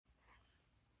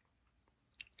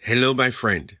Hello, my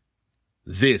friend.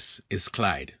 This is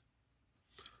Clyde.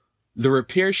 The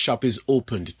repair shop is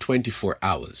opened 24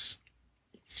 hours.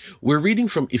 We're reading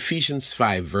from Ephesians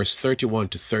 5, verse 31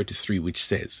 to 33, which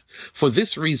says, "For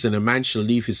this reason a man shall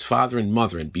leave his father and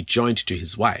mother and be joined to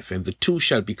his wife, and the two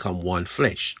shall become one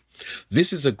flesh.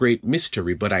 This is a great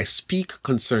mystery, but I speak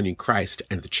concerning Christ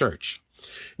and the church.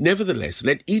 Nevertheless,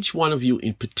 let each one of you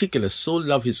in particular so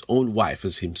love his own wife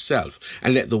as himself,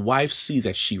 and let the wife see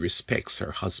that she respects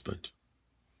her husband."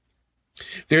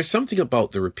 There's something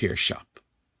about the repair shop.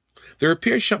 The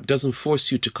repair shop doesn't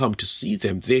force you to come to see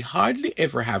them. They hardly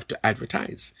ever have to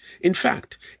advertise. In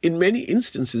fact, in many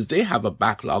instances, they have a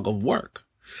backlog of work.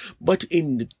 But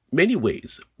in many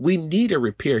ways, we need a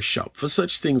repair shop for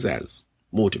such things as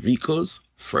motor vehicles,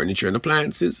 furniture and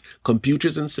appliances,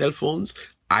 computers and cell phones,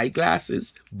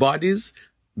 eyeglasses, bodies,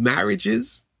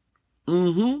 marriages.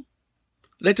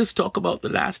 Let us talk about the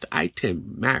last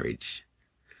item, marriage.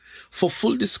 For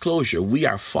full disclosure, we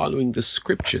are following the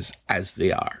scriptures as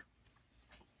they are.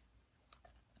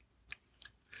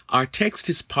 Our text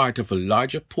is part of a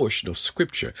larger portion of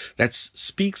scripture that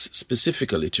speaks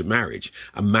specifically to marriage,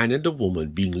 a man and a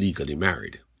woman being legally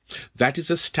married. That is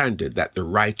a standard that the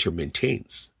writer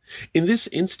maintains. In this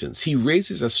instance, he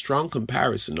raises a strong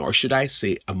comparison, or should I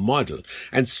say a model,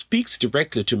 and speaks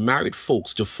directly to married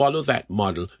folks to follow that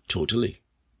model totally.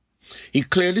 He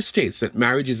clearly states that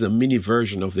marriage is a mini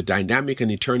version of the dynamic and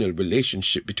eternal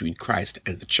relationship between Christ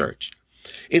and the church.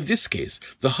 In this case,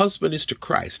 the husband is to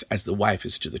Christ as the wife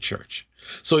is to the church.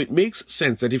 So it makes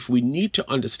sense that if we need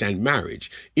to understand marriage,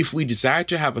 if we desire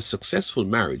to have a successful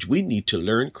marriage, we need to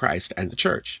learn Christ and the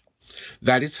church.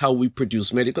 That is how we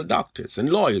produce medical doctors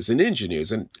and lawyers and engineers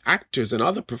and actors and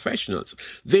other professionals.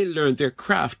 They learn their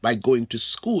craft by going to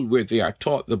school where they are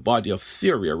taught the body of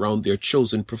theory around their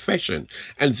chosen profession.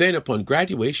 And then upon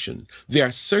graduation, they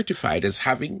are certified as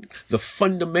having the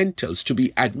fundamentals to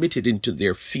be admitted into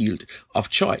their field of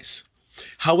choice.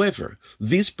 However,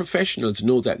 these professionals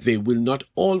know that they will not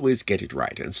always get it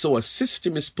right, and so a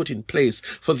system is put in place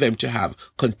for them to have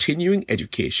continuing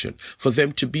education, for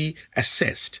them to be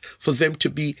assessed, for them to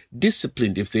be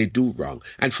disciplined if they do wrong,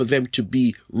 and for them to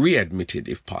be readmitted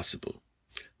if possible.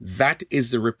 That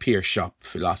is the repair shop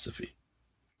philosophy.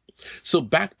 So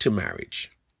back to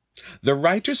marriage. The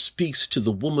writer speaks to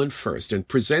the woman first and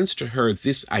presents to her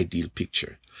this ideal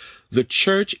picture. The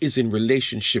church is in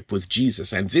relationship with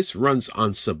Jesus, and this runs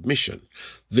on submission.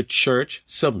 The church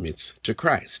submits to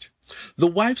Christ. The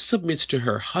wife submits to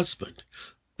her husband.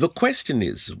 The question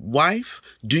is, wife,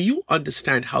 do you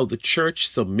understand how the church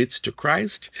submits to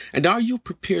Christ? And are you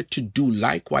prepared to do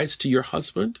likewise to your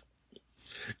husband?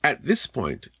 At this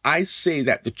point, I say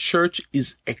that the church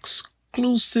is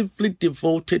exclusively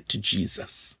devoted to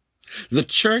Jesus. The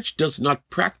church does not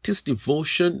practice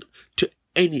devotion to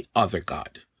any other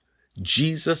God.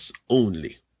 Jesus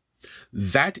only.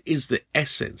 That is the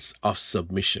essence of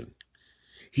submission.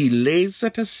 He lays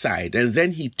it aside and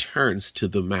then he turns to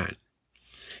the man.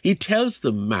 He tells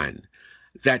the man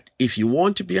that if you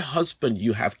want to be a husband,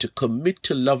 you have to commit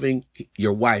to loving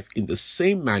your wife in the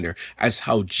same manner as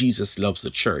how Jesus loves the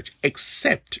church,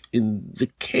 except in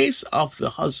the case of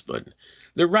the husband.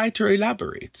 The writer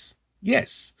elaborates.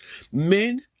 Yes,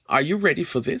 men, are you ready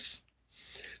for this?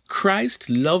 Christ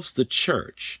loves the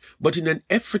church, but in an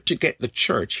effort to get the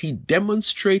church, he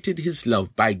demonstrated his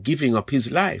love by giving up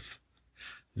his life.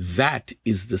 That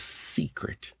is the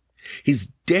secret. His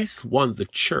death won the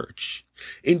church.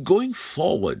 In going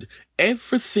forward,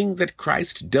 everything that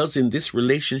Christ does in this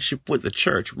relationship with the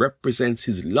church represents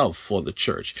his love for the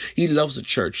church. He loves the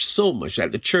church so much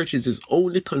that the church is his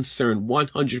only concern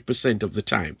 100% of the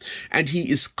time. And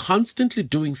he is constantly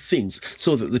doing things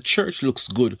so that the church looks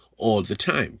good all the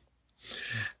time.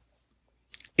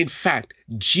 In fact,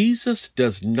 Jesus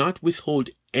does not withhold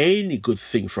any good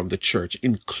thing from the church,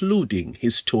 including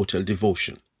his total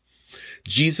devotion.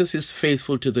 Jesus is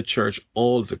faithful to the church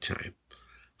all the time.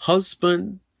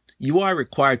 Husband, you are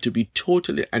required to be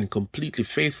totally and completely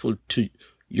faithful to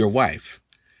your wife.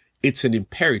 It's an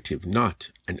imperative,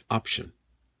 not an option.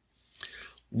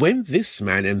 When this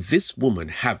man and this woman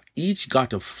have each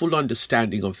got a full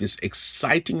understanding of this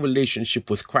exciting relationship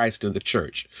with Christ and the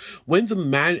church, when the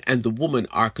man and the woman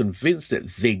are convinced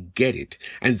that they get it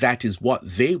and that is what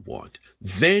they want,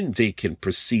 then they can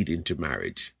proceed into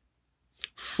marriage.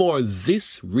 For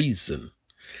this reason,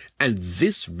 and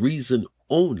this reason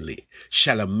only,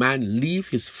 shall a man leave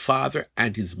his father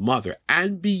and his mother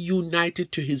and be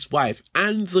united to his wife,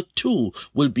 and the two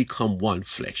will become one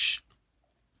flesh.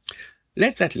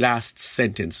 Let that last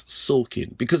sentence soak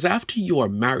in, because after you are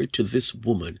married to this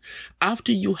woman,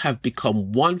 after you have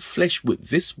become one flesh with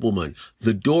this woman,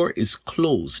 the door is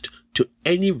closed to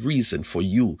any reason for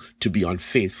you to be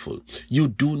unfaithful. You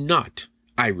do not,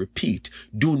 I repeat,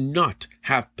 do not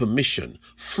have permission,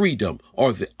 freedom,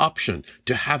 or the option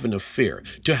to have an affair,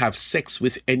 to have sex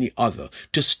with any other,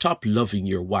 to stop loving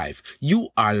your wife. You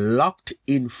are locked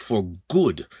in for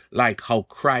good, like how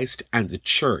Christ and the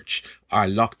church are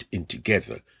locked in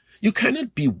together. You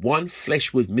cannot be one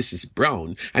flesh with Mrs.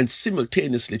 Brown and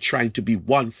simultaneously trying to be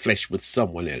one flesh with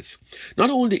someone else. Not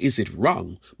only is it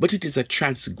wrong, but it is a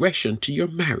transgression to your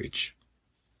marriage.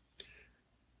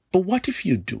 But what if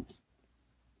you do?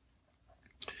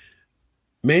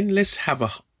 Men, let's have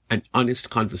an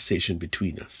honest conversation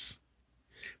between us.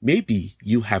 Maybe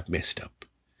you have messed up.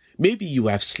 Maybe you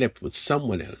have slept with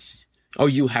someone else, or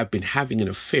you have been having an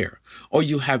affair, or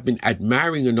you have been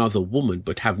admiring another woman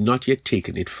but have not yet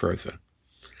taken it further.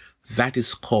 That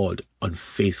is called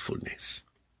unfaithfulness.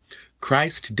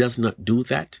 Christ does not do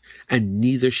that, and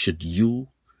neither should you,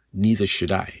 neither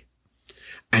should I.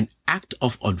 An act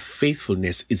of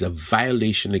unfaithfulness is a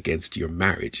violation against your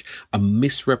marriage, a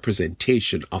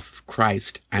misrepresentation of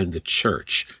Christ and the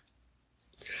church.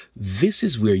 This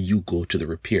is where you go to the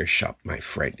repair shop, my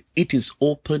friend. It is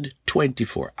open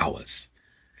 24 hours.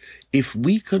 If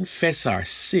we confess our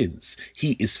sins,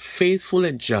 he is faithful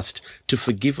and just to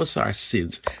forgive us our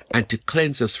sins and to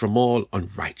cleanse us from all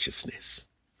unrighteousness.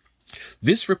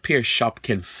 This repair shop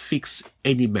can fix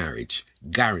any marriage,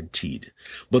 guaranteed.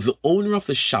 But the owner of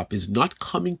the shop is not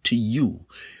coming to you.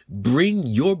 Bring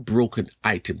your broken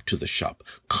item to the shop.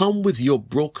 Come with your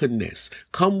brokenness.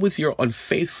 Come with your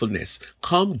unfaithfulness.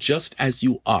 Come just as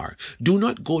you are. Do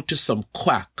not go to some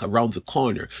quack around the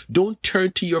corner. Don't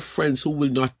turn to your friends who will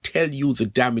not tell you the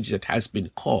damage that has been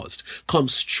caused. Come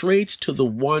straight to the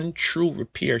one true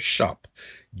repair shop.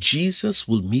 Jesus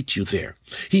will meet you there.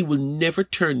 He will never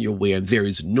turn your way, and there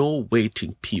is no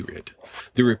waiting period.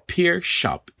 The repair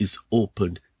shop is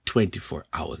open 24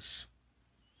 hours.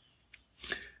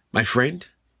 My friend,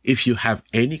 if you have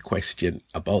any question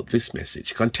about this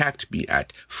message, contact me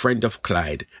at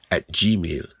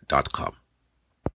friendofclyde@gmail.com.